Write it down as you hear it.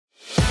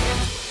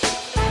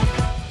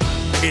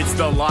It's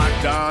the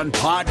Locked On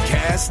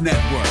Podcast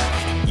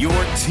Network, your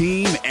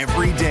team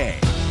every day.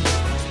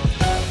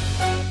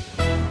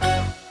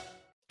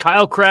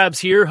 Kyle Krabs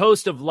here,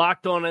 host of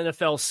Locked On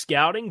NFL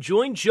Scouting.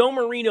 Join Joe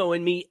Marino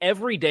and me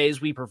every day as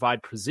we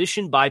provide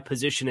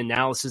position-by-position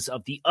analysis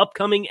of the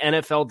upcoming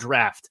NFL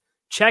Draft.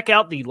 Check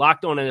out the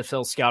Locked On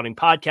NFL Scouting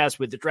podcast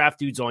with the Draft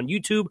Dudes on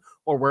YouTube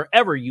or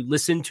wherever you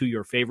listen to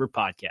your favorite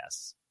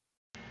podcasts.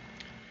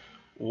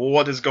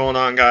 What is going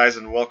on, guys,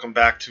 and welcome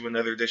back to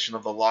another edition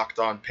of the Locked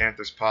On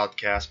Panthers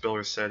podcast. Bill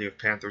Rossetti of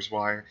Panthers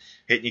Wire,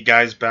 hitting you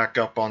guys back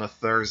up on a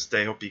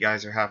Thursday. Hope you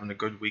guys are having a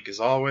good week as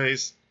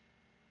always.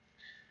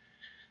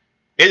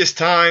 It is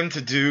time to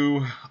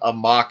do a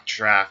mock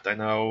draft. I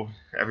know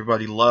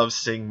everybody loves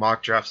seeing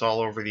mock drafts all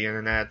over the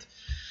internet,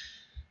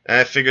 and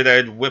I figured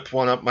I'd whip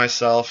one up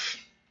myself.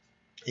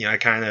 You know, I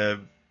kind of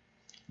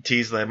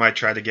teased that I might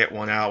try to get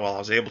one out while I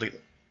was able to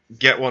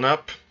get one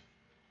up,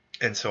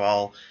 and so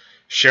I'll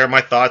share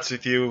my thoughts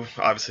with you.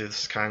 Obviously,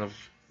 this is kind of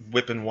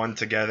whipping one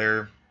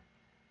together.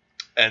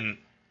 And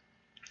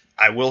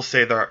I will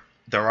say there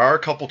are a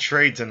couple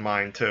trades in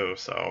mind, too.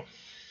 So,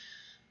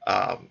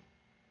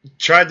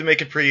 tried to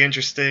make it pretty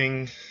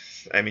interesting.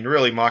 I mean,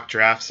 really, mock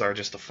drafts are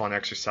just a fun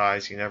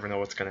exercise. You never know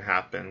what's going to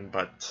happen.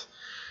 But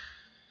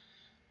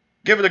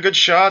give it a good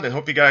shot and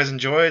hope you guys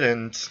enjoy it.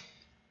 And,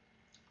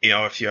 you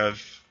know, if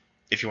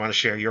you want to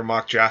share your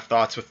mock draft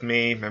thoughts with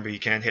me, remember you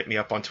can hit me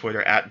up on Twitter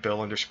at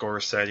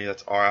Bill_Rossetti.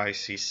 That's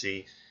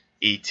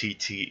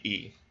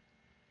RICCETTE.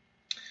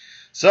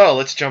 So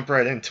let's jump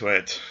right into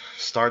it.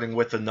 Starting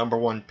with the number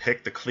one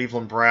pick, the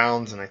Cleveland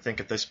Browns. And I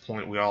think at this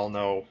point we all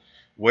know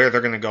where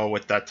they're going to go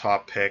with that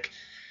top pick.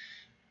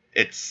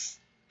 It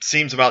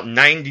seems about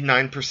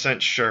 99%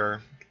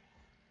 sure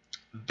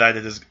that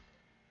it is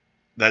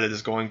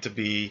going to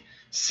be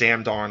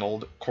Sam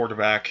Darnold,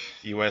 quarterback,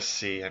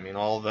 USC. I mean,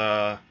 all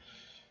the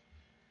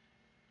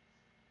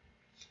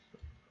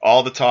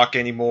talk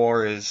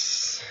anymore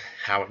is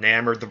how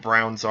enamored the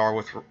Browns are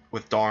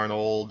with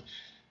Darnold,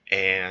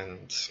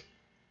 and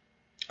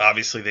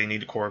obviously they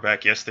need a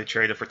quarterback. Yes, they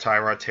traded for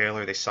Tyrod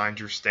Taylor. They signed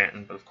Drew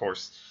Stanton, but of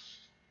course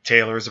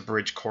Taylor is a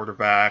bridge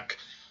quarterback.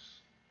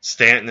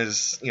 Stanton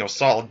is,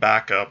 solid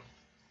backup,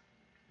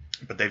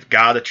 but they've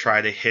got to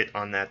try to hit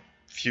on that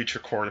future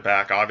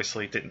quarterback.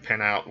 Obviously, it didn't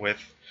pan out with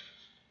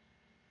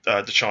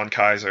Deshaun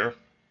Kaiser,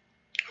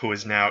 who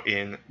is now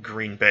in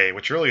Green Bay,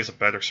 which really is a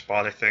better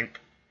spot, I think,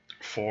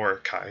 for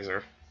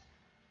Kaiser.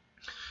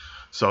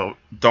 So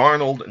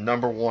Darnold,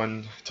 number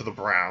one to the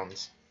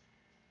Browns.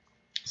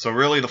 So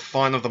really the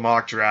fun of the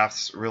mock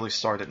drafts really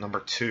started at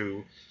number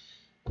 2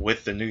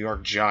 with the New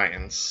York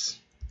Giants.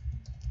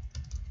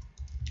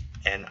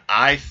 And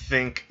I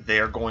think they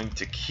are going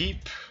to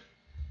keep,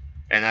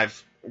 and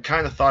I've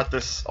kind of thought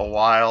this a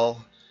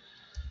while,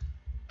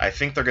 I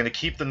think they're going to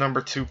keep the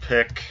number 2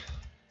 pick,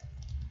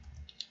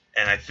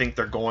 and I think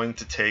they're going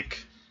to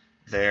take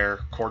their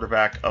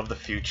quarterback of the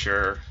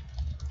future.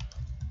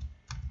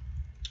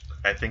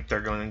 I think they're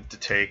going to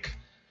take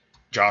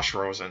Josh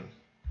Rosen.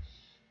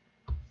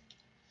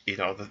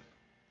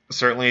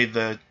 Certainly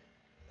the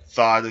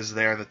thought is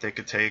there that they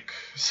could take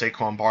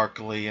Saquon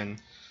Barkley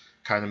and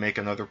kind of make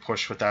another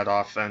push with that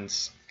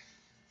offense.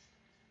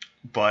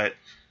 But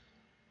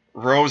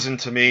Rosen,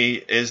 to me,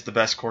 is the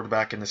best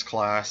quarterback in this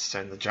class,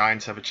 and the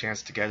Giants have a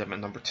chance to get him at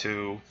number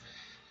 2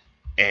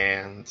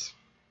 and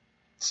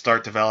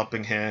start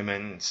developing him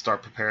and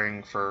start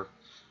preparing for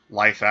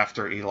life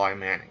after Eli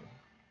Manning.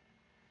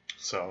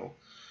 So,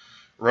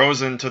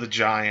 Rosen to the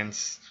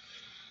Giants.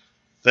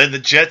 Then the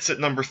Jets at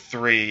number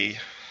 3.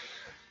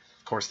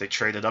 Of course, they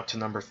traded up to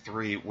number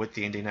 3 with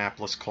the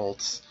Indianapolis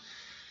Colts.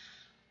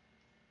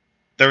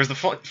 There was the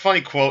funny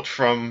quote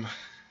from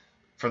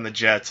the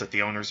Jets at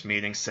the owners'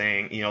 meeting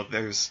saying,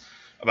 there's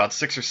about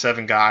 6 or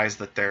 7 guys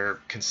that they're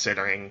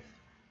considering.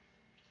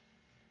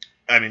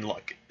 I mean,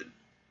 look,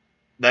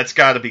 that's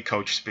got to be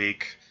coach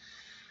speak.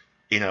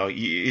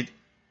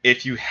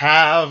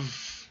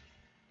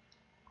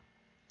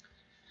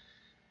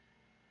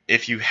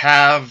 If you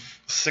have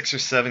 6 or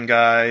 7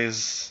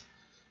 guys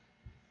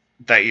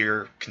that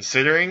you're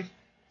considering,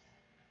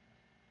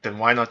 then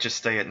why not just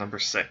stay at number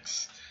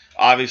 6?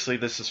 Obviously,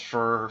 this is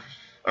for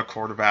a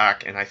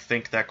quarterback, and I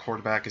think that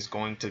quarterback is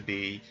going to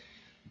be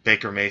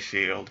Baker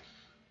Mayfield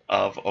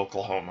of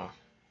Oklahoma.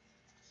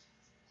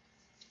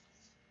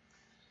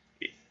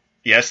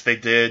 Yes, they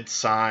did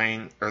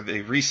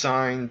they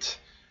re-signed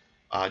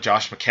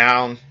Josh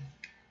McCown,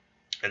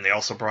 and they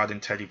also brought in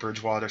Teddy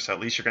Bridgewater, so at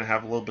least you're going to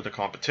have a little bit of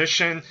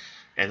competition,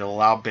 and it'll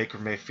allow Baker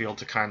Mayfield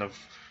to kind of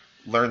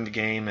learn the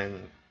game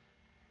and,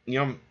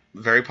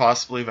 very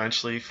possibly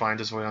eventually find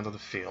his way onto the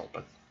field.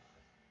 But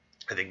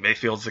I think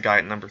Mayfield's the guy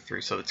at number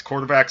 3. So it's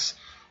quarterbacks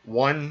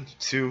 1,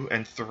 2,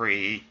 and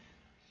 3.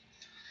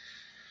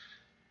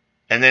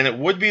 And then it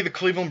would be the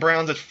Cleveland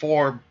Browns at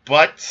 4,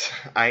 but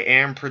I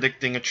am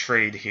predicting a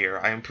trade here.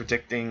 I am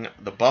predicting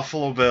the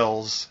Buffalo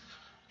Bills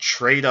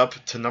trade up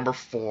to number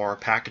 4,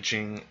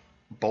 packaging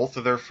both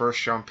of their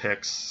first-round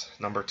picks,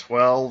 number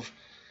 12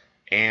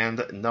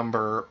 and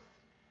number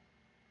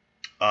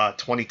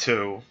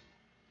 22,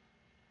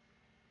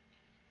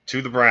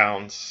 to the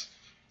Browns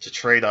to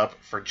trade up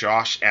for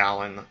Josh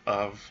Allen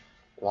of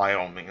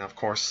Wyoming. And of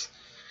course,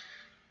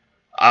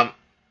 I'm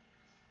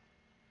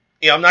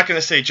not going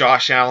to say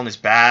Josh Allen is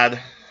bad,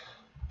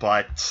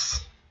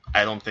 but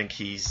I don't think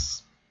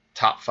he's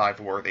top 5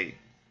 worthy.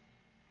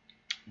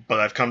 But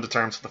I've come to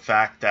terms with the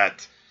fact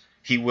that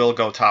he will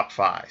go top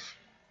 5.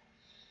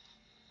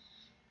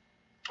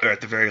 Or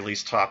at the very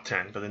least top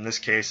 10. But in this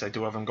case, I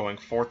do have him going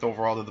 4th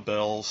overall to the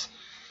Bills.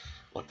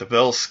 Look, the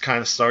Bills kind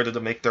of started to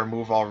make their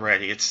move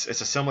already. It's a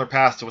similar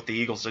path to what the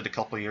Eagles did a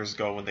couple of years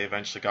ago when they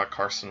eventually got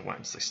Carson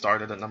Wentz. They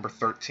started at number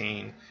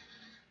 13,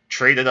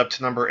 traded up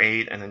to number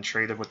 8, and then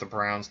traded with the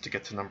Browns to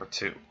get to number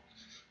 2.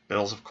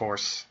 Bills, of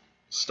course,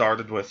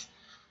 started with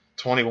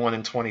 21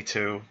 and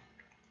 22,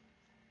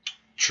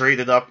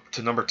 traded up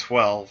to number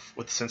 12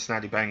 with the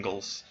Cincinnati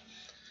Bengals,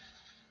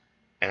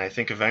 and I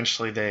think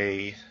eventually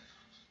they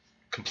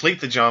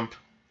complete the jump,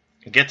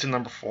 get to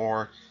number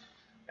 4,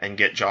 and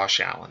get Josh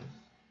Allen,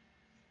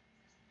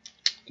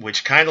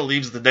 which kind of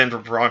leaves the Denver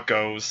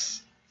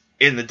Broncos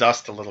in the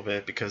dust a little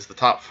bit because the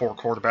top 4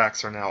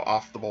 quarterbacks are now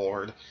off the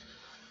board.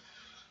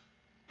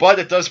 But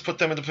it does put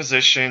them in a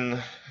position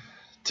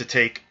to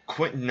take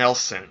Quentin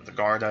Nelson, the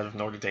guard out of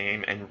Notre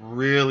Dame, and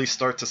really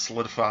start to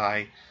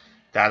solidify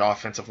that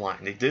offensive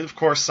line. They did, of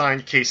course,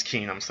 sign Case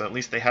Keenum, so at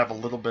least they have a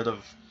little bit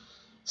of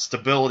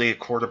stability at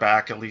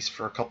quarterback, at least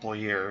for a couple of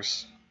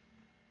years.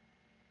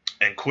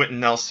 And Quentin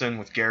Nelson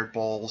with Garrett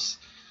Bowles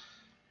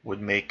would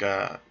make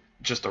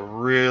just a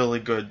really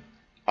good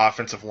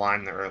offensive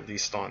line there, at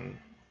least on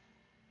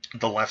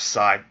the left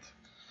side.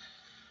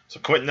 So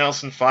Quentin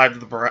Nelson, 5 to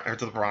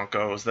the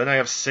Broncos. Then I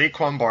have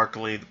Saquon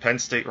Barkley, the Penn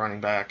State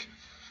running back,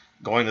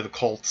 going to the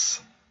Colts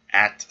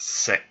at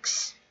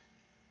 6.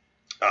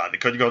 They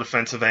could go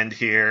defensive end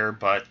here,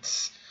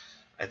 but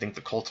I think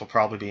the Colts will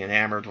probably be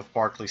enamored with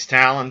Barkley's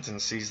talent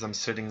and sees them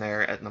sitting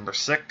there at number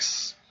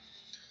 6.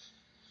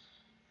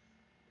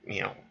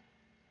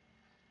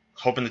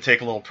 Hoping to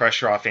take a little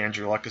pressure off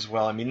Andrew Luck as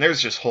well. I mean,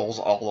 there's just holes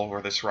all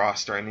over this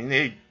roster. I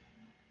mean,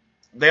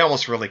 they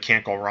almost really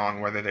can't go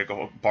wrong whether they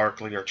go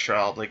Barkley or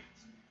Chubb. Like,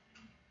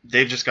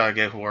 they've just got to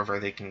get whoever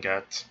they can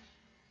get.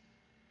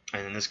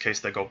 And in this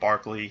case, they go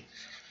Barkley,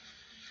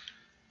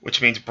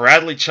 which means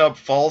Bradley Chubb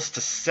falls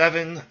to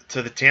 7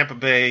 to the Tampa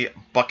Bay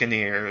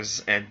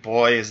Buccaneers. And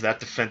boy, is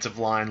that defensive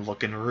line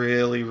looking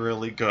really,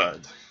 really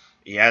good.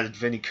 You added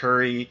Vinny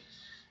Curry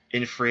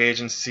in free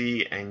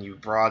agency, and you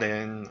brought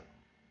in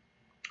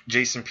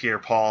Jason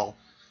Pierre-Paul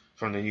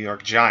from the New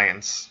York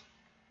Giants.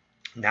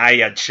 Now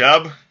you had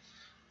Chubb.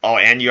 Oh,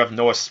 and you have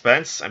Noah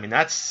Spence. I mean,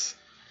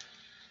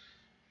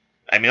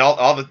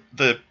 all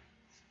the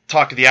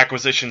talk of the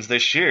acquisitions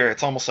this year,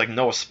 it's almost like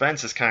Noah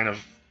Spence is kind of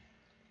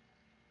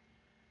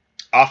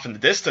off in the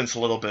distance a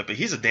little bit, but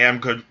he's a damn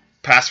good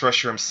pass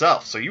rusher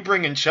himself. So you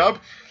bring in Chubb,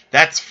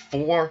 that's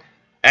 4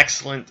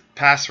 excellent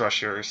pass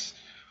rushers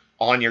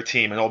on your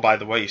team. And oh, by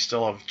the way, you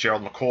still have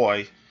Gerald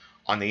McCoy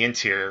on the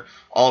interior.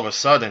 All of a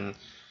sudden,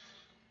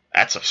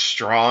 that's a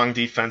strong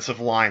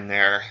defensive line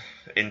there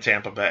in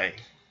Tampa Bay.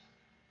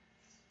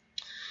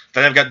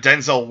 Then I've got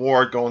Denzel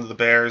Ward going to the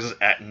Bears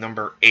at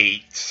number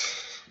 8,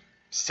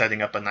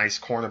 setting up a nice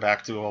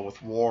cornerback duo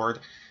with Ward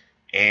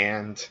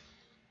and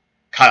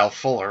Kyle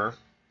Fuller,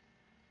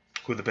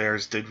 who the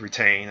Bears did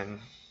retain and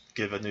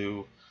give a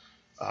new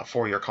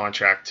 4-year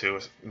contract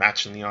to,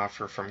 matching the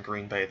offer from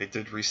Green Bay. They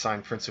did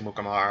re-sign Prince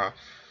Amukamara,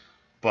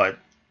 but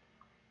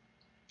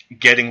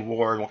getting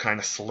Ward will kind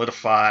of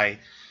solidify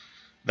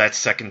that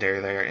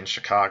secondary there in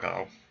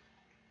Chicago.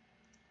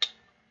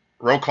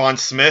 Roquan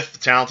Smith, the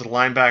talented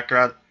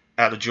linebacker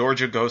out of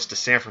Georgia, goes to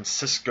San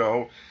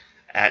Francisco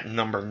at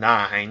number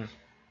 9.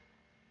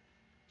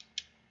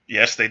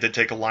 Yes, they did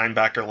take a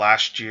linebacker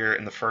last year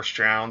in the first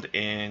round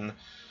in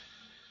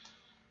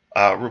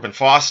Reuben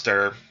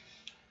Foster,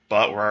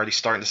 but we're already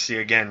starting to see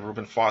again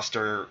Reuben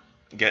Foster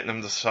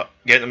getting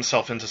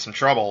himself into some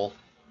trouble,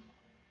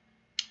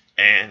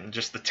 and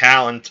just the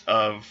talent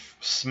of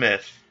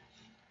Smith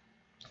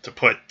to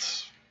put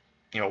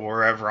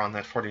wherever on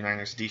that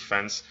 49ers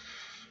defense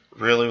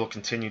really will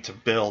continue to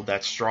build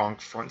that strong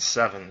front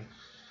 7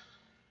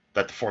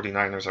 that the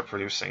 49ers are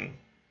producing.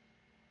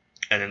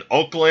 And in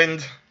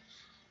Oakland,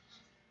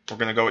 we're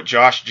going to go with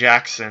Josh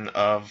Jackson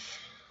of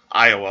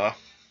Iowa,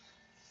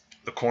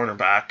 the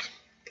cornerback.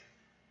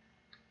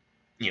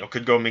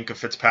 Could go Minkah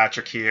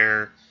Fitzpatrick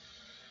here,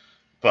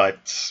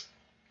 but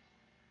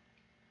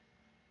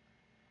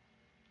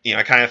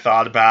I kind of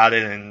thought about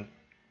it, and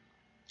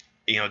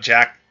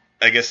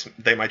I guess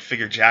they might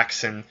figure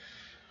Jackson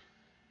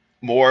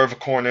more of a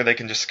corner. They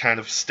can just kind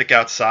of stick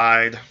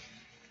outside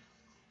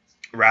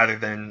rather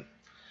than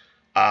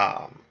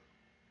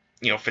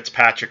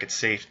Fitzpatrick at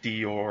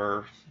safety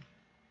or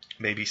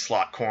maybe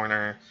slot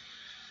corner.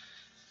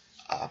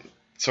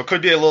 So it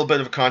could be a little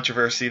bit of a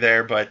controversy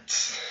there,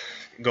 but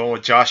going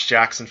with Josh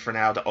Jackson for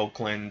now to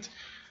Oakland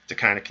to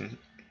kind of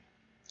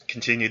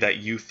continue that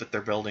youth that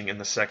they're building in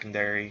the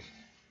secondary.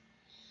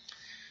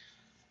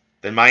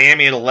 Then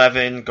Miami at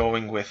 11,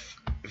 going with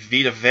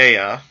Vita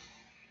Vea,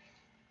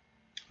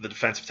 the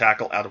defensive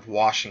tackle out of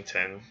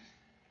Washington.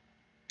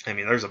 I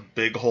mean, there's a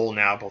big hole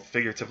now, both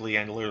figuratively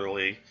and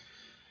literally,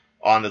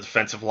 on the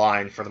defensive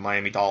line for the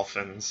Miami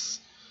Dolphins.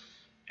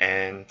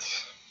 And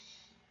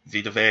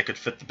Vita Vea could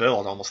fit the bill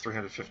at almost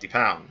 350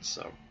 pounds.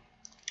 So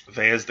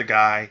Vea's the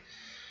guy.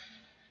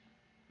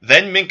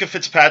 Then Minkah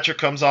Fitzpatrick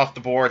comes off the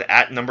board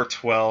at number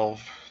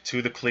 12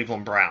 to the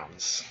Cleveland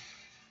Browns.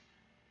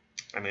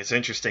 I mean, it's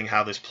interesting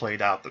how this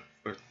played out.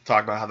 We're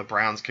talking about how the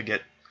Browns could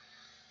get,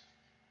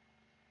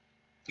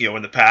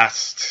 in the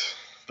past,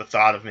 the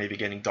thought of maybe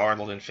getting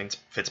Darnold and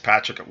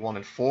Fitzpatrick at 1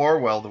 and 4.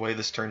 Well, the way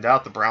this turned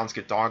out, the Browns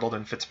get Darnold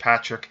and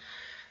Fitzpatrick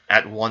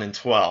at 1 and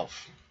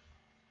 12.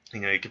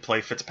 You could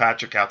play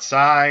Fitzpatrick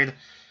outside,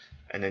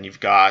 and then you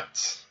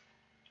brought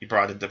in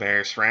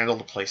Demarius Randall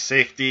to play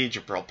safety,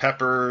 Jabril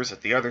Peppers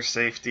at the other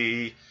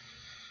safety.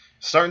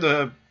 Starting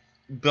to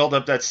build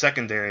up that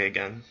secondary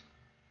again.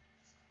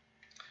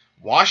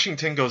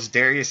 Washington goes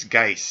Darius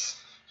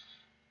Geis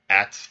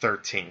at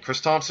 13.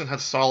 Chris Thompson had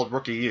a solid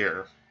rookie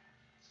year.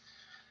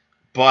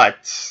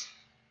 But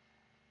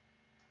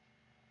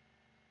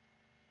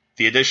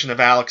the addition of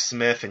Alex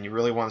Smith, and you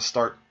really want to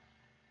start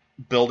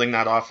building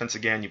that offense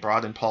again. You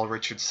brought in Paul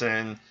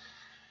Richardson.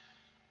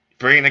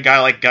 Bring in a guy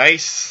like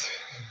Geis,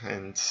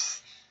 and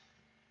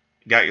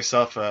you got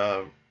yourself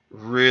a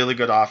really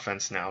good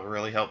offense now.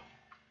 Really help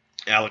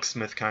Alex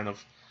Smith kind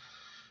of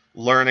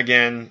learn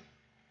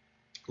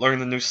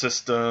the new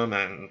system,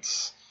 and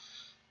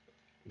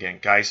again,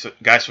 Geis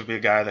would be a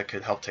guy that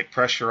could help take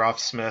pressure off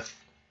Smith.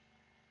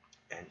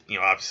 And,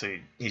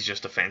 obviously, he's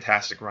just a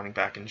fantastic running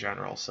back in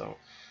general. So,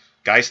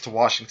 Geis to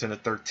Washington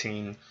at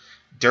 13.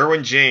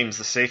 Derwin James,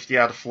 the safety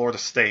out of Florida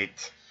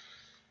State,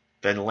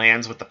 then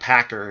lands with the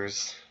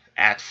Packers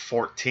at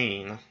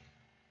 14.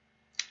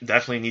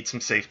 Definitely needs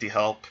some safety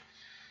help.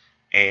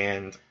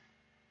 And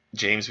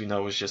James, we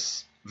know, is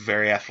just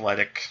very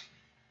athletic.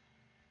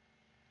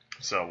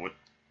 So, would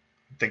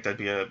think that'd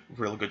be a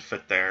real good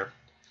fit there.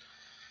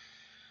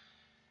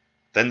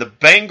 Then the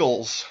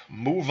Bengals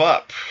move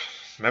up.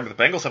 Remember,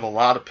 the Bengals have a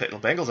lot of picks. The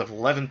Bengals have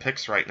 11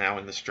 picks right now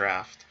in this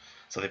draft.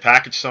 So they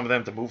packaged some of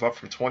them to move up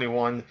from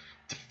 21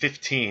 to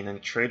 15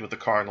 and trade with the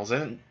Cardinals.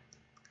 And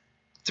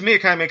to me, it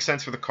kind of makes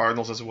sense for the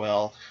Cardinals as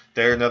well.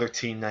 They're another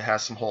team that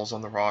has some holes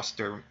on the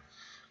roster.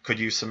 Could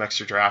use some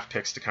extra draft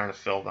picks to kind of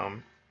fill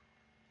them.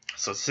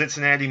 So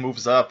Cincinnati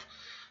moves up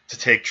to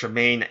take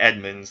Tremaine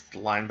Edmonds, the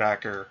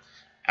linebacker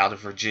out of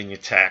Virginia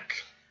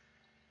Tech.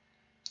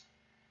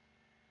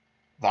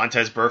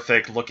 Vontaze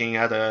Burfict looking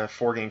at a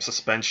 4-game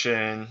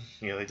suspension.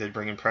 They did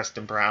bring in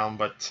Preston Brown,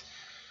 but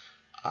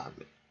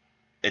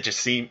it just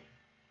seemed,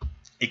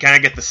 you kind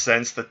of get the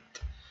sense that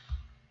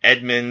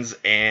Edmonds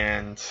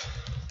and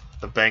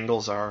the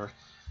Bengals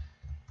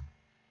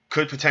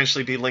could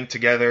potentially be linked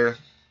together.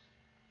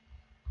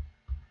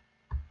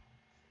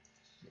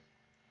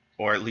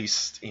 Or at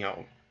least,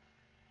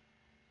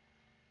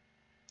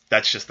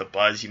 that's just the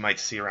buzz you might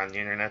see around the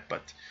internet,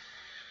 but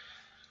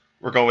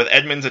we're going with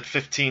Edmonds at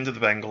 15 to the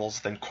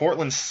Bengals. Then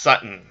Cortland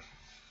Sutton,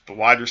 the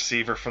wide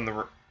receiver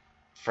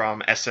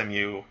from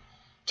SMU,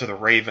 to the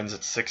Ravens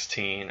at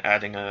 16,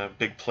 adding a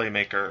big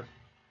playmaker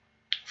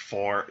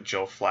for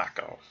Joe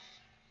Flacco.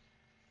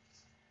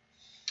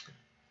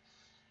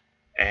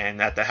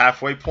 And at the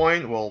halfway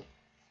point, we'll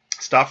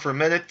stop for a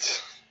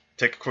minute,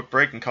 take a quick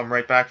break, and come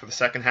right back for the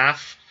second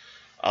half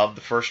of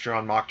the first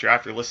round mock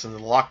draft. You're listening to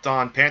the Locked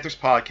On Panthers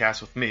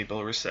podcast with me,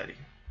 Bill Rossetti.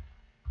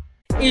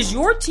 Is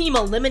your team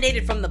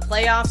eliminated from the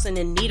playoffs and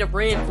in need of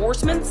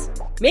reinforcements?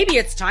 Maybe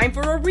it's time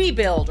for a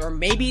rebuild, or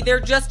maybe they're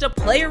just a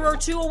player or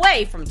two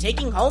away from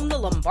taking home the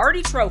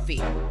Lombardi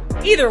Trophy.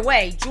 Either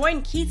way,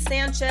 join Keith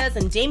Sanchez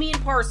and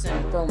Damian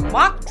Parson for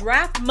Mock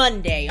Draft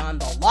Monday on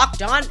the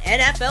Locked On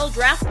NFL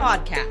Draft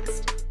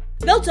Podcast.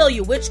 They'll tell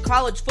you which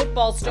college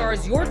football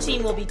stars your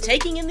team will be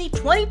taking in the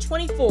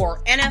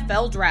 2024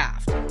 NFL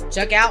Draft.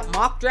 Check out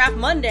Mock Draft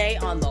Monday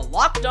on the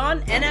Locked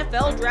On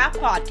NFL Draft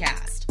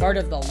Podcast, part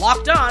of the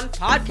Locked On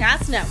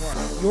Podcast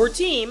Network, your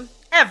team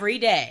every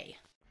day.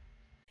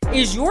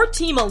 Is your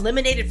team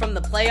eliminated from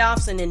the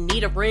playoffs and in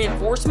need of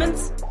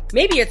reinforcements?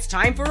 Maybe it's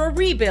time for a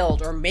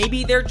rebuild, or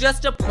maybe they're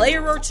just a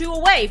player or two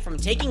away from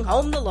taking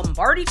home the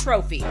Lombardi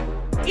Trophy.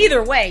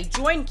 Either way,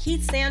 join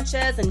Keith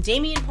Sanchez and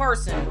Damian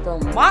Parson for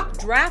Mock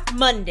Draft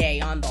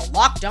Monday on the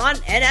Locked On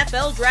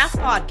NFL Draft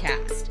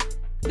Podcast.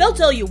 They'll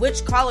tell you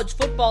which college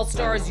football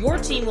stars your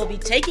team will be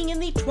taking in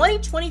the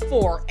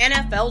 2024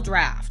 NFL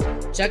Draft.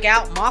 Check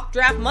out Mock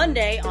Draft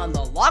Monday on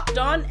the Locked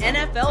On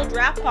NFL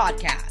Draft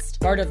Podcast,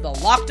 part of the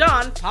Locked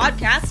On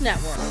Podcast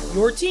Network,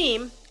 your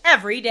team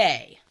every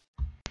day.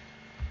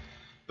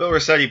 Bill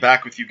Rossetti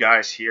back with you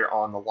guys here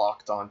on the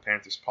Locked On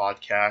Panthers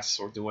podcast.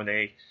 We're doing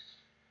a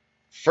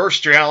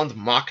first round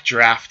mock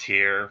draft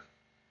here.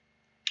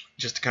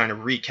 Just to kind of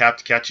recap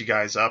to catch you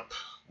guys up,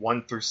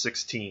 1 through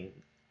 16.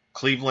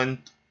 Cleveland,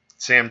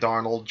 Sam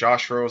Darnold,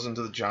 Josh Rosen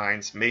to the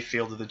Giants,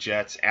 Mayfield to the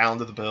Jets, Allen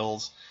to the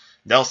Bills,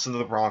 Nelson to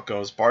the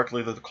Broncos,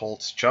 Barkley to the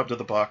Colts, Chubb to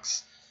the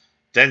Bucks,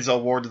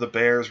 Denzel Ward to the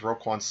Bears,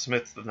 Roquan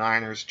Smith to the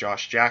Niners,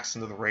 Josh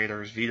Jackson to the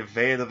Raiders, Vita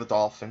Vea to the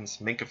Dolphins,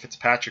 Minkah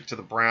Fitzpatrick to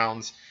the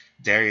Browns,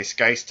 Darius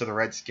Geist to the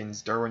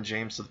Redskins, Derwin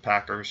James to the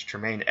Packers,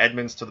 Tremaine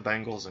Edmonds to the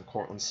Bengals, and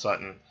Cortland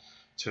Sutton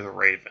to the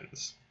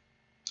Ravens.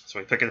 So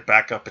we pick it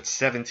back up at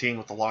 17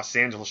 with the Los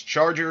Angeles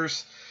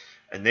Chargers,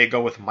 and they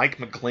go with Mike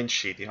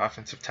McGlinchey, the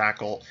offensive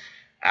tackle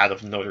out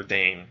of Notre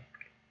Dame.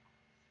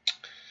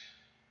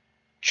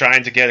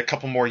 Trying to get a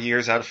couple more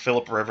years out of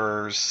Phillip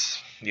Rivers.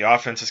 The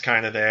offense is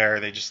kind of there.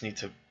 They just need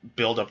to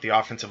build up the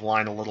offensive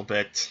line a little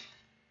bit.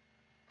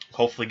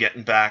 Hopefully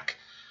getting back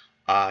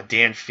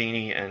Dan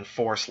Feeney and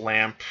Forrest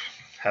Lamp,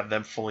 have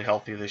them fully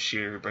healthy this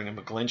year. Bring in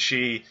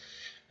McGlinchey,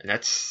 and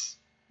that's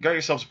got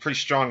yourselves a pretty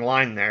strong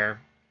line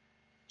there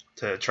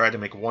to try to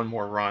make one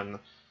more run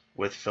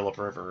with Phillip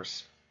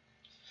Rivers.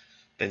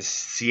 Then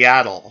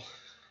Seattle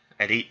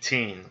at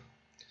 18.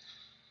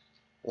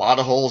 A lot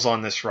of holes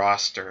on this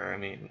roster. I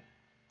mean,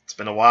 it's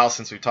been a while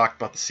since we talked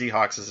about the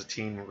Seahawks as a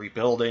team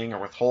rebuilding or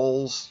with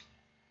holes.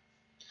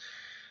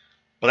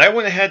 But I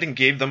went ahead and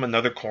gave them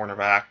another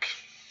cornerback.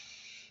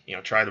 You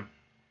know, try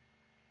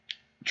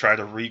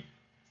to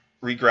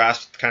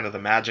re-grasp kind of the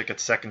magic at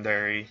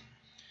secondary.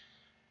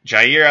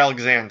 Jair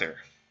Alexander,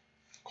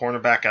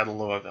 cornerback out of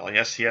Louisville.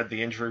 Yes, he had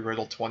the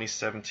injury-riddled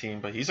 2017,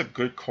 but he's a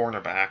good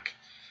cornerback.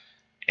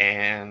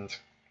 And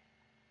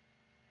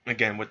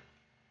again, with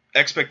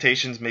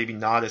expectations maybe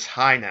not as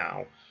high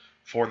now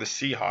for the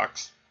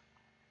Seahawks,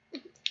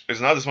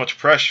 there's not as much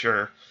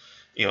pressure.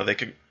 You know, they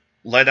could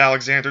let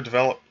Alexander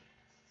develop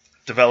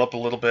a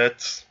little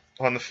bit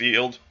on the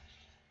field.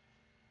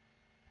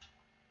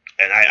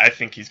 And I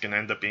think he's going to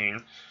end up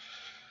being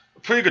a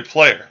pretty good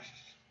player.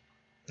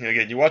 You know,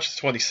 again, you watch the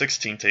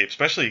 2016 tape,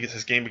 especially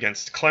his game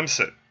against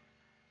Clemson.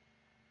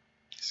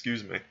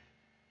 Excuse me.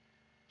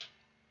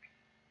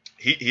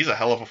 He's a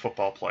hell of a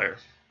football player.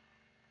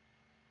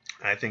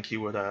 I think he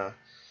would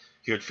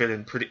fit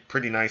in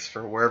pretty nice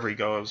for wherever he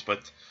goes,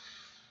 but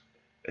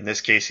in this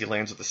case he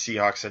lands with the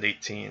Seahawks at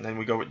 18. Then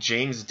we go with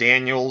James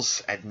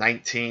Daniels at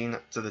 19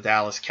 to the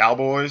Dallas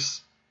Cowboys.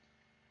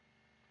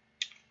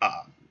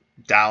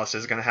 Dallas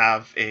is going to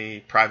have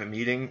a private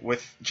meeting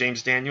with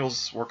James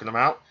Daniels, working him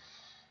out,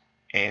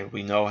 and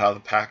we know how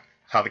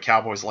the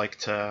Cowboys like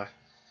to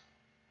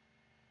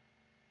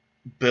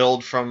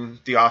build from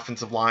the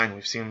offensive line.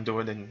 We've seen them do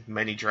it in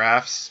many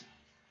drafts.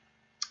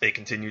 They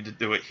continue to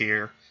do it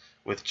here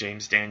with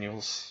James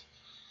Daniels.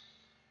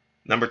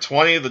 Number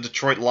 20, the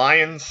Detroit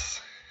Lions,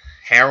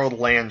 Harold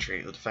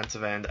Landry, the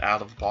defensive end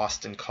out of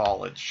Boston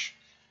College.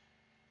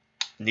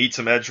 Need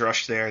some edge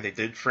rush there. They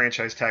did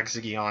franchise tag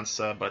Ziggy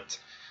Ansah, but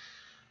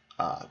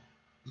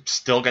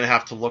still going to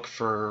have to look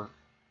for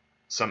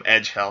some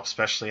edge help,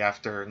 especially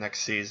after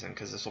next season,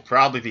 because this will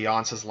probably be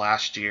Ansah's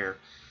last year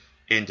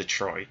in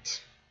Detroit.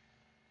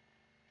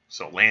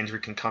 So Landry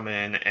can come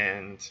in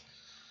and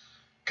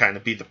kind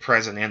of be the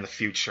present and the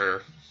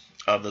future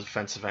of the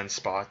defensive end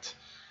spot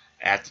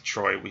at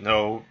Detroit. We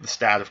know the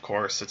stat, of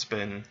course. It's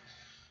been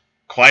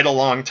quite a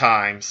long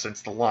time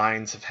since the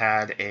Lions have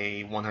had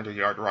a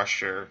 100-yard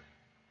rusher.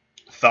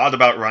 Thought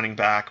about running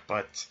back,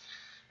 but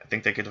I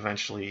think they could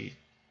eventually,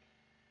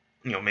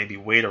 maybe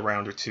wait a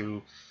round or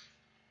two,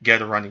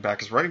 get a running back,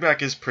 because running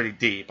back is pretty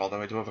deep,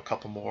 although I do have a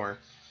couple more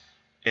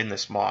in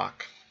this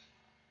mock.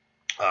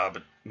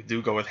 But we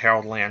do go with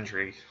Harold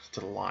Landry to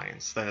the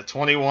Lions. Then at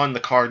 21, the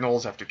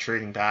Cardinals, after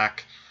trading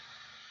back,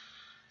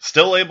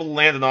 still able to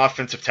land an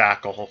offensive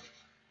tackle,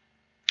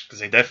 because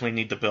they definitely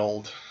need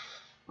to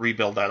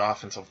rebuild that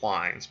offensive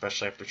line,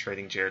 especially after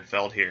trading Jared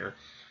Veld here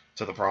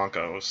to the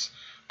Broncos.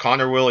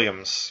 Connor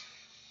Williams,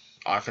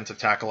 offensive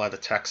tackle out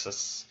of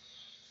Texas,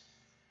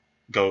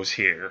 goes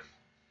here.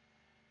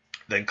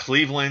 Then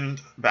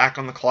Cleveland, back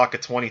on the clock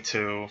at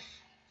 22,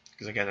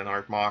 because again, in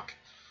our mock,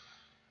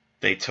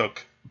 they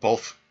took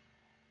both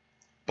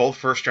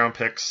first-round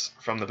picks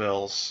from the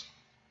Bills.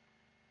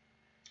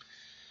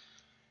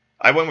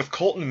 I went with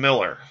Colton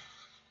Miller,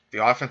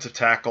 the offensive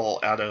tackle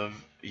out of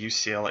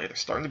UCLA. There's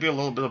starting to be a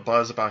little bit of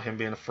buzz about him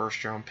being a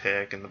first-round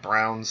pick, and the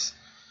Browns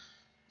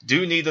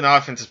do need an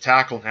offensive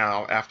tackle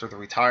now after the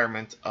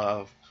retirement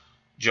of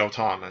Joe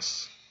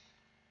Thomas.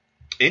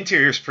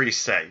 Interior is pretty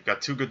set. You've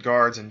got two good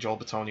guards in Joel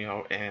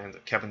Bitonio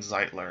and Kevin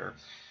Zeitler,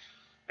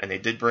 and they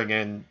did bring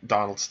in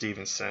Donald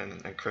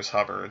Stevenson and Chris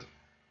Hubbard.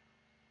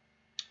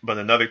 But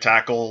another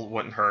tackle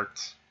wouldn't hurt.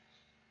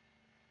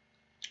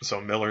 So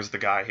Miller's the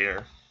guy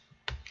here.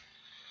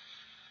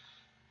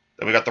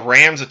 Then we got the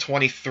Rams at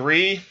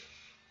 23.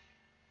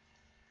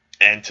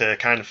 And to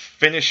kind of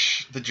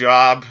finish the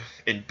job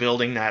in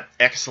building that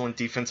excellent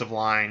defensive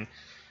line,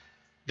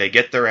 they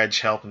get their edge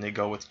help and they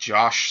go with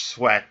Josh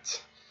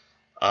Sweat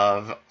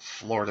of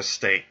Florida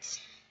State.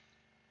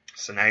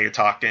 So now you're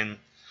talking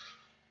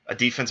a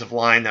defensive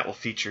line that will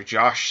feature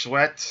Josh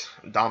Sweat,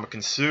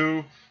 Ndamukong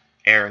Suh,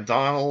 Aaron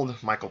Donald,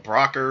 Michael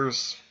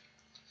Brockers.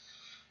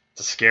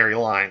 It's a scary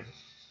line.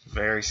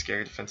 Very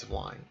scary defensive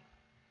line.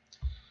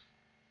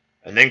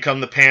 And then come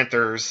the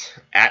Panthers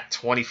at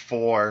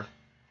 24.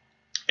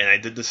 And I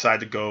did decide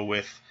to go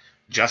with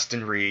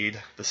Justin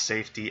Reed, the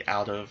safety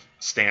out of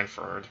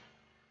Stanford.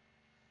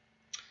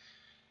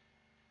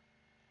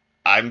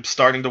 I'm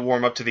starting to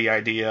warm up to the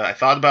idea. I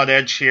thought about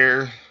edge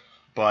here,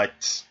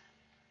 but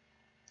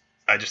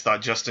I just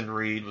thought Justin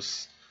Reed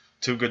was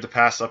too good to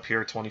pass up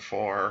here at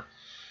 24.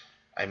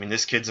 I mean,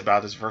 this kid's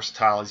about as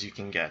versatile as you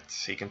can get.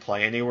 He can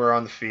play anywhere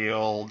on the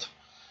field.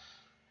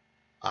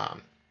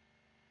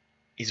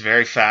 He's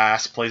very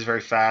fast, plays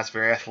very fast,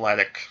 very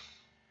athletic.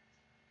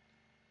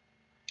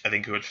 I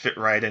think he would fit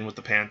right in with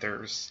the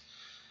Panthers.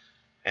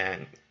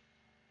 And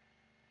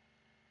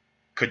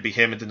could be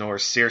him and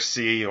Denoris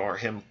Searcy, or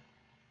him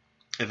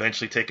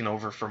eventually taking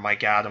over for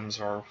Mike Adams,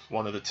 or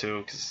one of the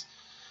two. Because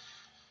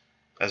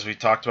as we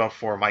talked about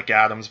before, Mike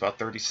Adams, about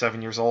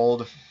 37 years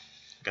old,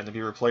 going to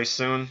be replaced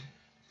soon.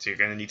 So you're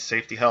going to need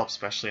safety help,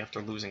 especially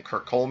after losing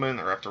Kurt Coleman,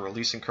 or after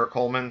releasing Kurt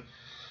Coleman.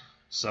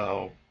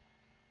 So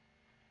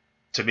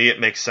to me, it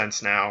makes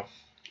sense now.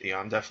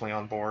 I'm definitely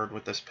on board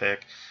with this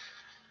pick.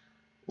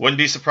 Wouldn't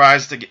be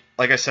surprised to get,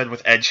 like I said,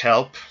 with edge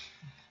help.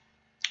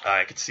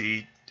 I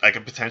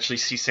could potentially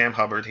see Sam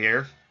Hubbard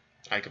here.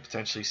 I could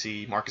potentially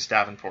see Marcus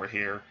Davenport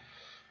here.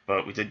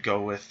 But we did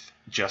go with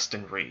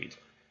Justin Reed.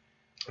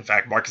 In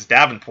fact, Marcus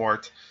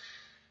Davenport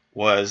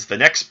was the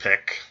next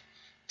pick,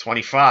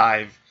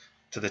 25,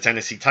 to the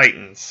Tennessee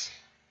Titans.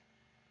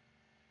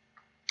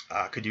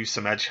 Could use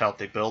some edge help.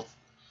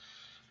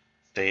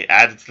 They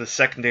added to the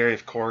secondary,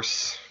 of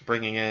course,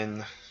 bringing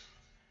in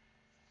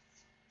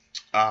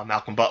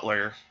Malcolm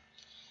Butler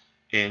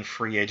in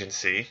free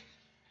agency.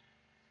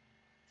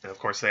 And of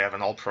course, they have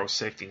an all-pro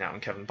safety now in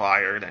Kevin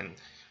Byard, and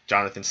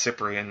Jonathan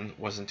Cyprien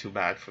wasn't too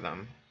bad for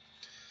them.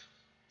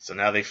 So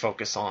now they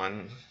focus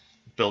on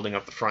building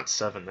up the front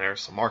seven there.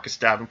 So Marcus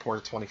Davenport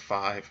at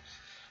 25.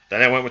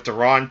 Then I went with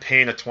Deron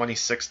Payne at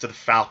 26 to the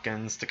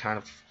Falcons to kind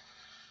of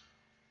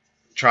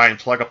try and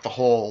plug up the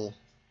hole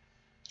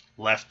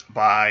left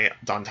by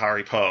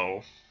Dontari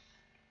Poe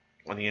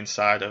on the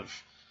inside of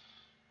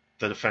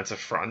the defensive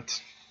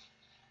front.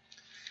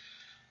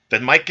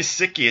 Then Mike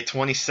Gesicki at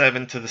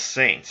 27 to the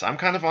Saints. I'm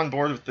kind of on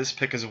board with this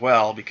pick as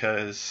well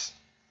because,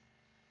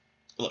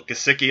 look,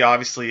 Gesicki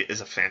obviously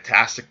is a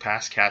fantastic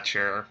pass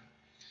catcher.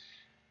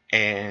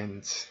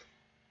 And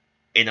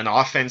in an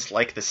offense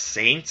like the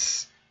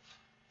Saints,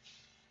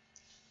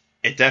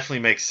 it definitely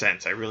makes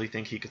sense. I really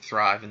think he could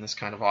thrive in this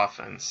kind of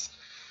offense.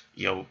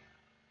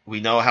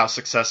 We know how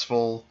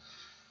successful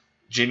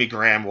Jimmy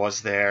Graham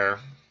was there.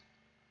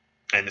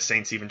 And the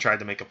Saints even tried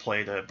to make a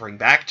play to bring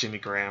back Jimmy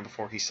Graham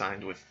before he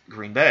signed with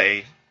Green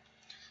Bay.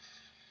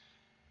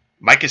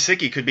 Mike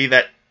Gesicki could be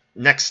that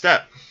next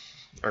step,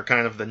 or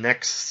kind of the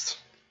next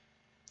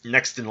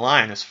in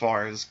line as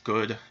far as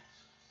good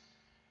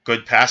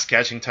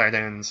pass-catching tight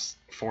ends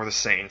for the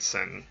Saints.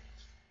 And,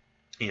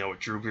 with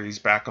Drew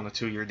Brees back on the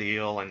 2-year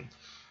deal, and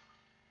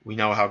we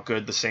know how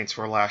good the Saints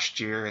were last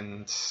year,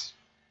 and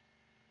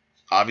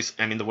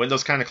obviously, the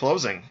window's kind of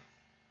closing.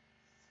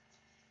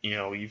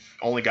 You've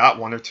only got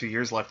 1 or 2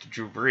 years left of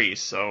Drew Brees,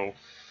 so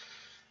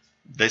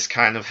this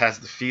kind of has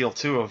the feel,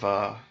 too,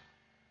 of,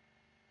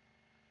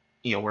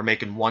 we're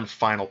making one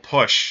final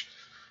push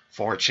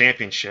for a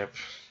championship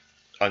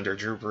under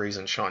Drew Brees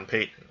and Sean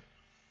Payton.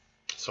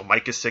 So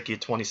Mike Gesicki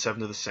at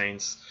 27 to the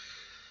Saints.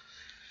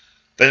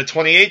 Then at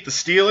 28, the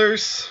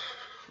Steelers,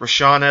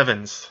 Rashaan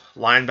Evans,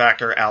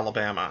 linebacker,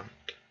 Alabama.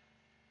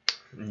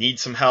 Need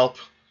some help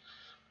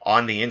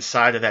on the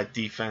inside of that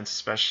defense,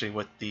 especially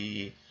with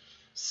the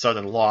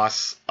sudden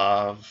loss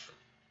of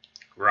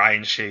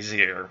Ryan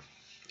Shazier.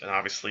 And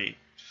obviously,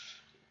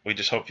 we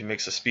just hope he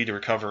makes a speedy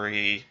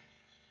recovery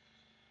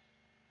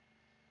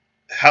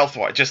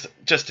health-wise,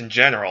 just in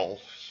general,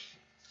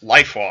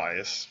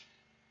 life-wise,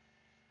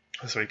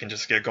 so he can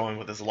just get going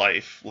with his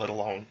life, let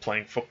alone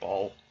playing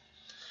football.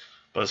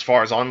 But as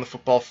far as on the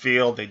football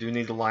field, they do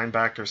need a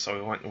linebacker, so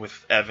we went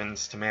with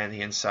Evans to man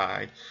the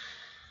inside.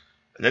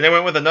 And then they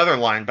went with another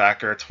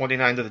linebacker,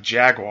 29 to the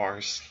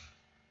Jaguars,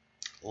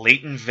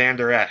 Leighton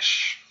Vander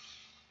Esch,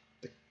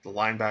 the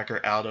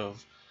linebacker out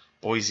of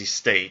Boise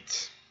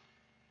State.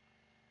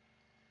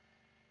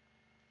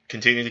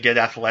 Continue to get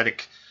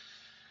athletic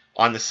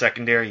on the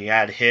secondary. You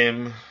add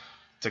him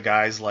to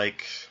guys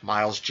like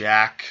Miles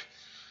Jack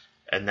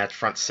and that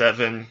front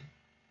seven.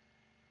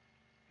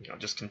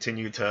 Just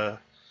continue to,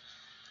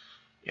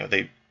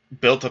 they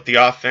built up the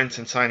offense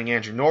in signing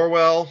Andrew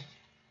Norwell.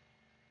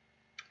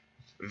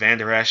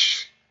 Vander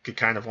Esch could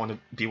kind of want to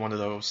be one of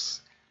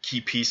those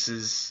key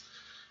pieces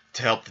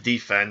to help the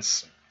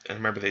defense. And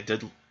remember,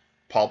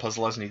 Paul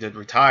Puzzlesny did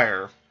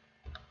retire,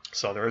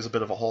 so there is a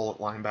bit of a hole at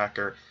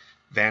linebacker.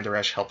 Vander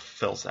Esch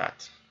fills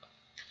that.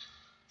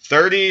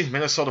 30,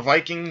 Minnesota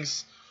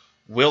Vikings,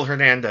 Will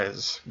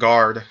Hernandez,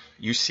 guard,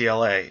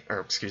 UCLA.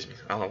 Or, excuse me,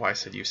 I don't know why I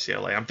said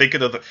UCLA. I'm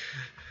thinking of the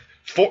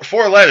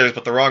four letters,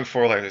 but the wrong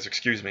 4 letters,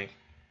 excuse me.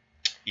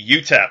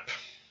 UTEP.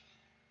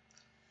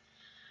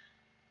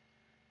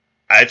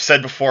 I've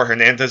said before,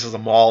 Hernandez is a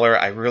mauler.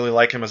 I really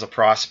like him as a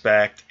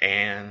prospect,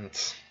 and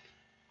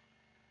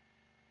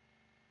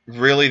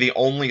really the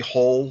only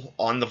hole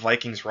on the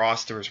Vikings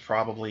roster is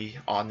probably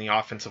on the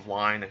offensive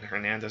line, and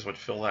Hernandez would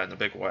fill that in a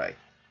big way.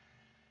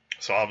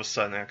 So all of a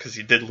sudden, because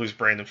he did lose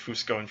Brandon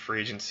Fusco in free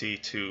agency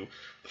to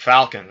the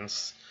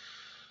Falcons,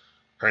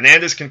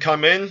 Hernandez can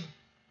come in,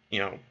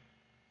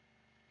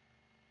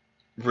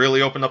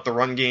 really opened up the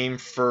run game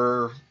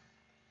for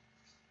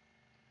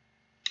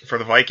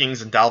the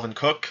Vikings and Dalvin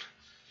Cook.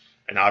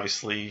 And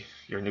obviously,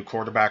 your new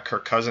quarterback,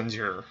 Kirk Cousins,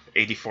 your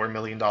 $84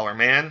 million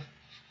man.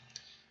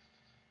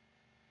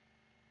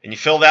 And you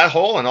fill that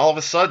hole, and all of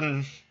a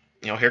sudden,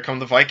 here come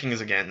the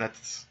Vikings again.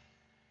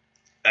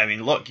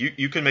 Look,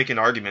 you can make an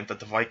argument that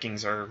the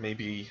Vikings are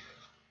maybe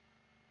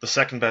the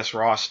second best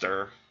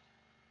roster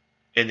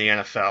in the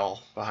NFL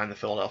behind the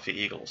Philadelphia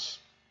Eagles.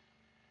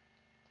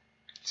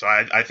 So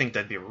I think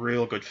that'd be a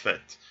real good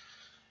fit.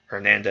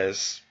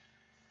 Hernandez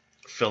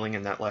filling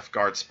in that left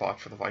guard spot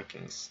for the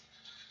Vikings.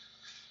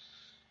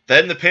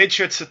 Then the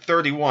Patriots at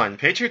 31.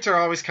 Patriots are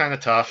always kind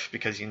of tough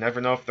because you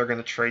never know if they're going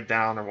to trade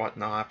down or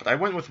whatnot. But I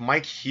went with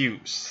Mike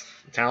Hughes,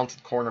 a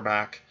talented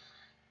cornerback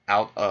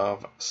out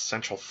of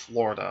Central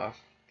Florida.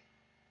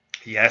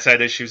 He has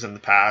had issues in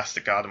the past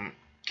that got him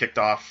kicked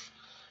off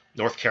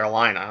North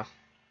Carolina.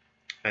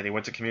 And he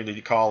went to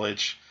community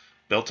college,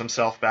 built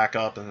himself back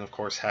up, and of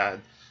course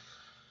had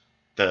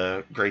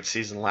the great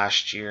season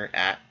last year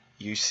at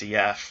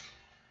UCF.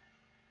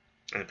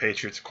 And the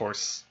Patriots, of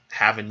course,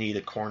 have a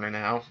needed corner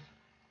now.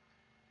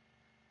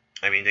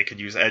 They could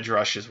use edge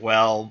rush as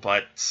well,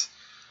 but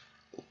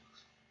a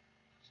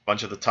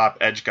bunch of the top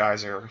edge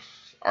guys are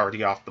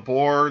already off the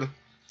board.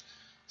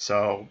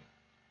 So,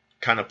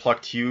 kind of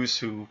plucked Hughes,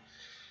 who,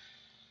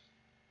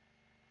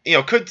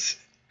 could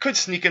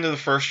sneak into the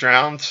first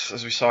round,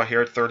 as we saw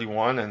here at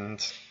 31.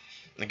 And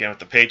again, with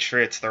the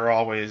Patriots, they're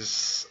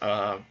always,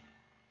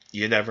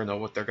 you never know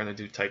what they're going to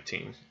do type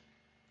team.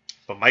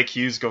 But Mike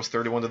Hughes goes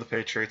 31 to the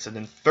Patriots. And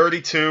then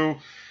 32,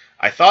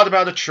 I thought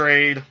about a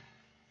trade,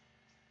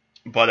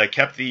 but I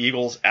kept the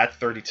Eagles at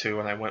 32,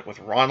 and I went with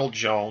Ronald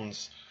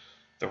Jones,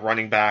 the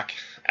running back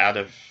out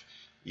of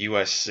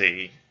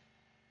USC.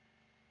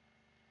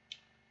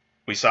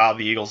 We saw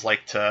the Eagles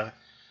like to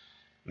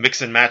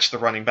mix and match the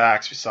running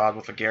backs. We saw it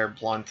with Garrett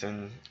Blount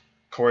and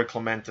Corey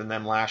Clement and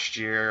them last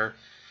year.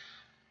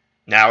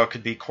 Now it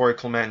could be Corey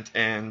Clement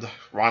and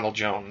Ronald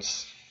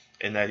Jones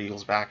in that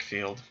Eagles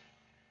backfield.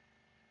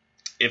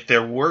 If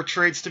there were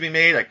trades to be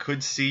made, I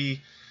could see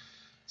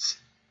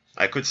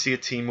a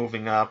team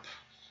moving up.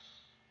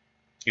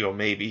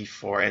 Maybe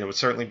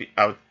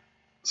I would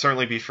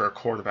certainly be for a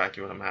quarterback,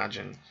 you would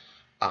imagine.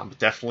 But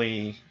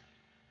definitely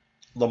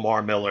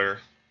Lamar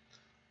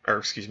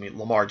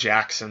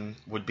Jackson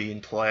would be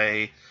in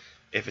play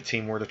if a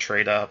team were to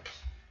trade up.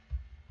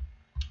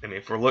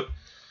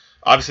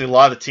 Obviously a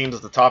lot of the teams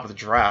at the top of the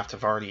draft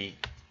have already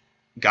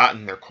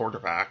gotten their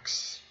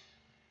quarterbacks.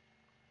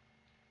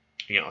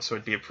 So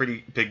it'd be a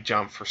pretty big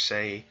jump for,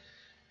 say,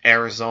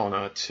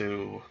 Arizona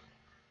to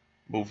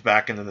move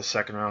back into the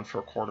second round for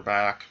a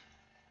quarterback.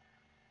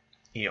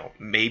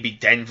 Maybe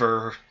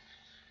Denver,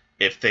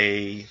 if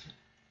they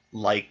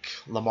like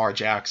Lamar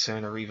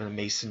Jackson or even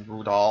Mason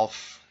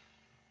Rudolph.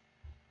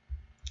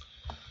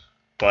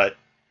 But,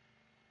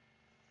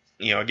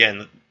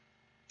 again,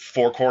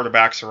 4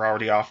 quarterbacks are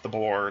already off the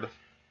board.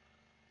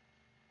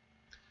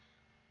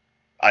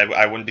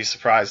 I wouldn't be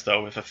surprised,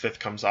 though, if a 5th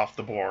comes off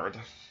the board.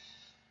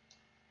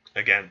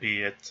 Again,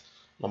 be it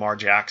Lamar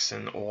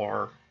Jackson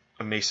or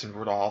a Mason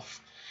Rudolph.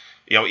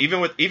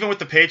 Even with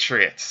the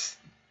Patriots,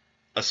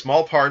 a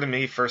small part of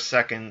me for a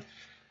second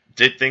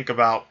did think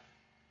about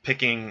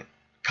picking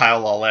Kyle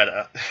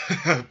Lauletta,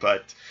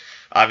 but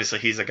obviously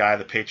he's a guy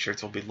the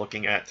Patriots will be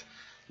looking at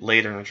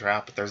later in the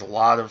draft. But there's been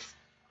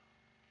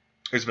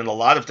a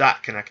lot of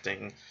dot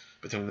connecting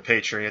between the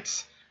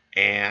Patriots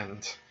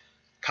and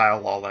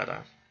Kyle Lauletta.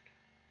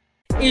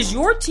 Is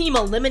your team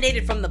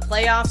eliminated from the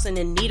playoffs and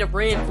in need of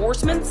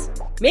reinforcements?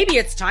 Maybe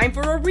it's time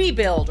for a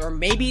rebuild, or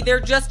maybe they're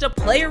just a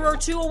player or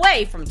two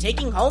away from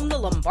taking home the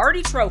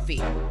Lombardi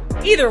Trophy.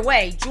 Either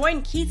way,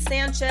 join Keith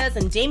Sanchez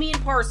and Damian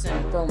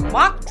Parson for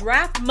Mock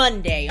Draft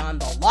Monday on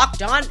the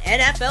Locked On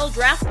NFL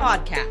Draft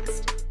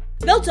Podcast.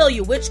 They'll tell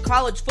you which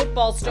college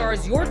football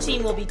stars your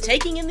team will be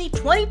taking in the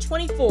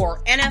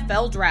 2024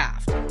 NFL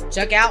Draft.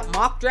 Check out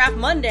Mock Draft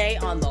Monday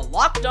on the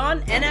Locked On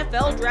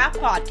NFL Draft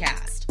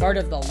Podcast, part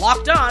of the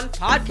Locked On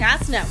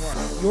Podcast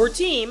Network, your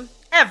team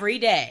every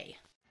day.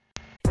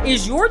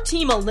 Is your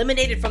team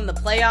eliminated from the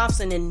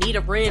playoffs and in need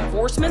of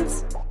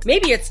reinforcements?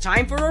 Maybe it's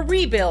time for a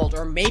rebuild,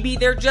 or maybe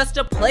they're just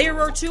a player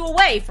or two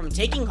away from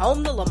taking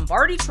home the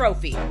Lombardi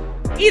Trophy.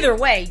 Either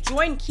way,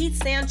 join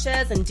Keith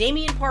Sanchez and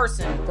Damian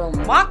Parson for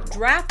Mock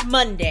Draft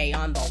Monday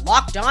on the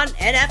Locked On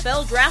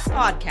NFL Draft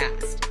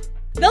Podcast.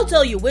 They'll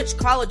tell you which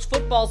college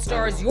football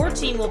stars your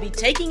team will be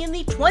taking in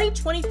the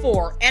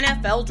 2024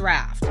 NFL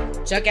Draft.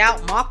 Check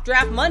out Mock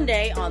Draft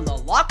Monday on the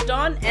Locked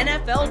On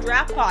NFL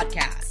Draft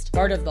Podcast,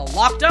 part of the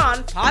Locked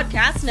On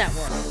Podcast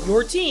Network,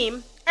 your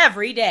team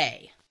every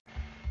day.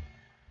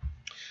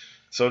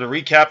 So to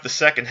recap the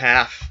second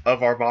half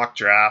of our mock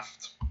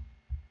draft,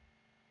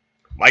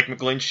 Mike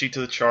McGlinchey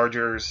to the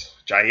Chargers,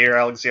 Jair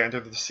Alexander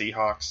to the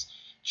Seahawks,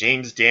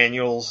 James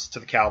Daniels to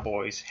the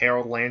Cowboys,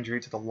 Harold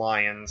Landry to the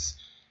Lions,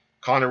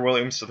 Connor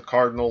Williams to the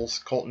Cardinals,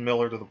 Colton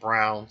Miller to the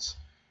Browns,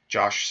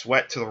 Josh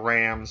Sweat to the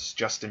Rams,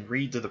 Justin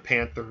Reed to the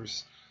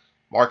Panthers,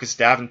 Marcus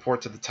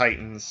Davenport to the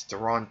Titans,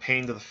 Daron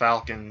Payne to the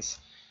Falcons,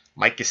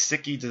 Mike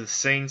Gesicki to the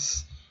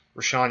Saints,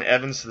 Rashaan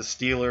Evans to the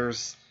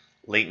Steelers,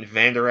 Leighton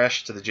Vander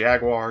Esch to the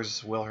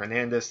Jaguars, Will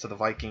Hernandez to the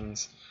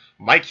Vikings,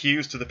 Mike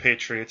Hughes to the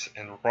Patriots,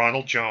 and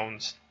Ronald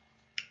Jones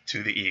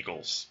to the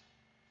Eagles.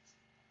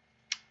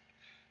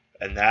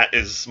 And that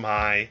is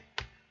my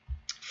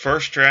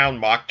first round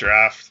mock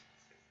draft.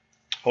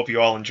 Hope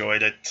you all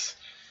enjoyed it.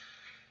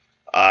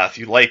 If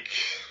you like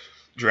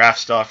draft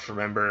stuff,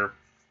 remember,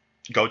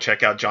 go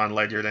check out John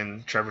Ledyard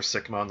and Trevor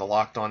Sickma on the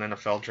Locked On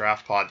NFL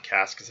Draft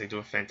podcast because they do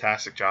a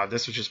fantastic job.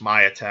 This was just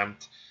my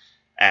attempt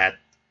at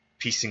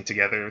piecing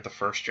together the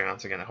first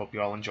rounds. Again, I hope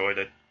you all enjoyed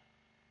it.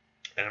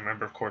 And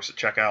remember, of course, to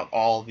check out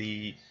all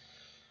the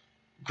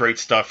great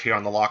stuff here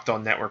on the Locked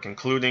On Network,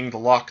 including the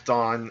Locked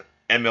On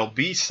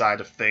MLB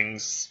side of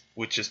things,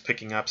 which is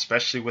picking up,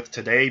 especially with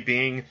today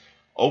being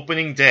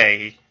opening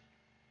day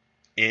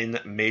in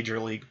Major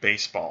League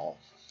Baseball.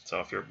 So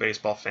if you're a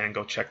baseball fan,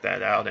 go check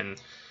that out, and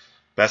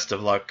best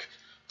of luck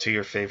to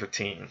your favorite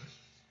team.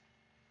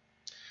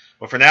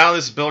 Well, for now,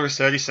 this is Bill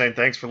Rossetti saying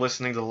thanks for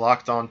listening to the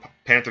Locked On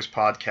Panthers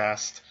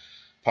podcast,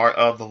 part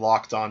of the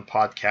Locked On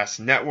Podcast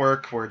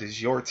Network, where it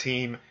is your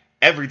team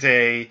every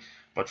day.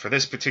 But for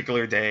this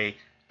particular day,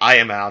 I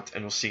am out,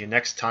 and we'll see you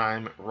next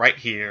time right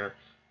here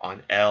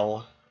on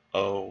LOP.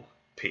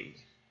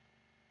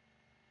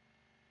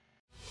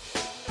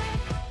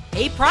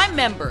 Hey, Prime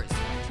members,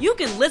 you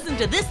can listen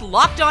to this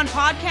Locked On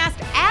podcast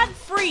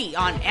ad-free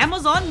on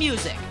Amazon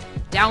Music.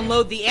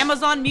 Download the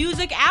Amazon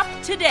Music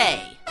app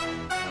today.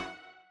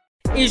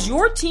 Is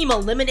your team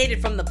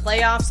eliminated from the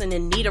playoffs and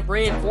in need of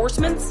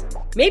reinforcements?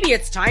 Maybe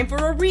it's time for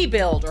a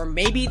rebuild, or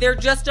maybe they're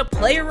just a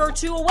player or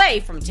two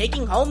away from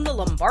taking home the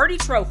Lombardi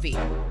Trophy.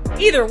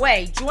 Either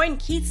way, join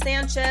Keith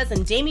Sanchez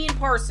and Damian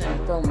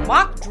Parson for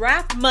Mock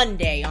Draft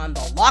Monday on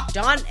the Locked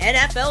On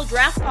NFL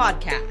Draft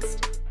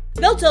Podcast.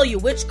 They'll tell you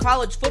which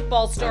college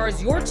football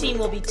stars your team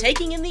will be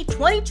taking in the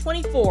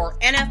 2024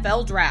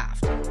 NFL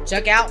Draft.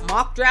 Check out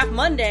Mock Draft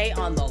Monday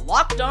on the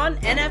Locked On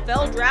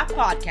NFL Draft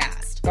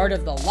Podcast, part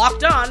of the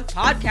Locked On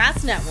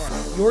Podcast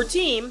Network. Your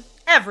team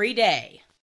every day.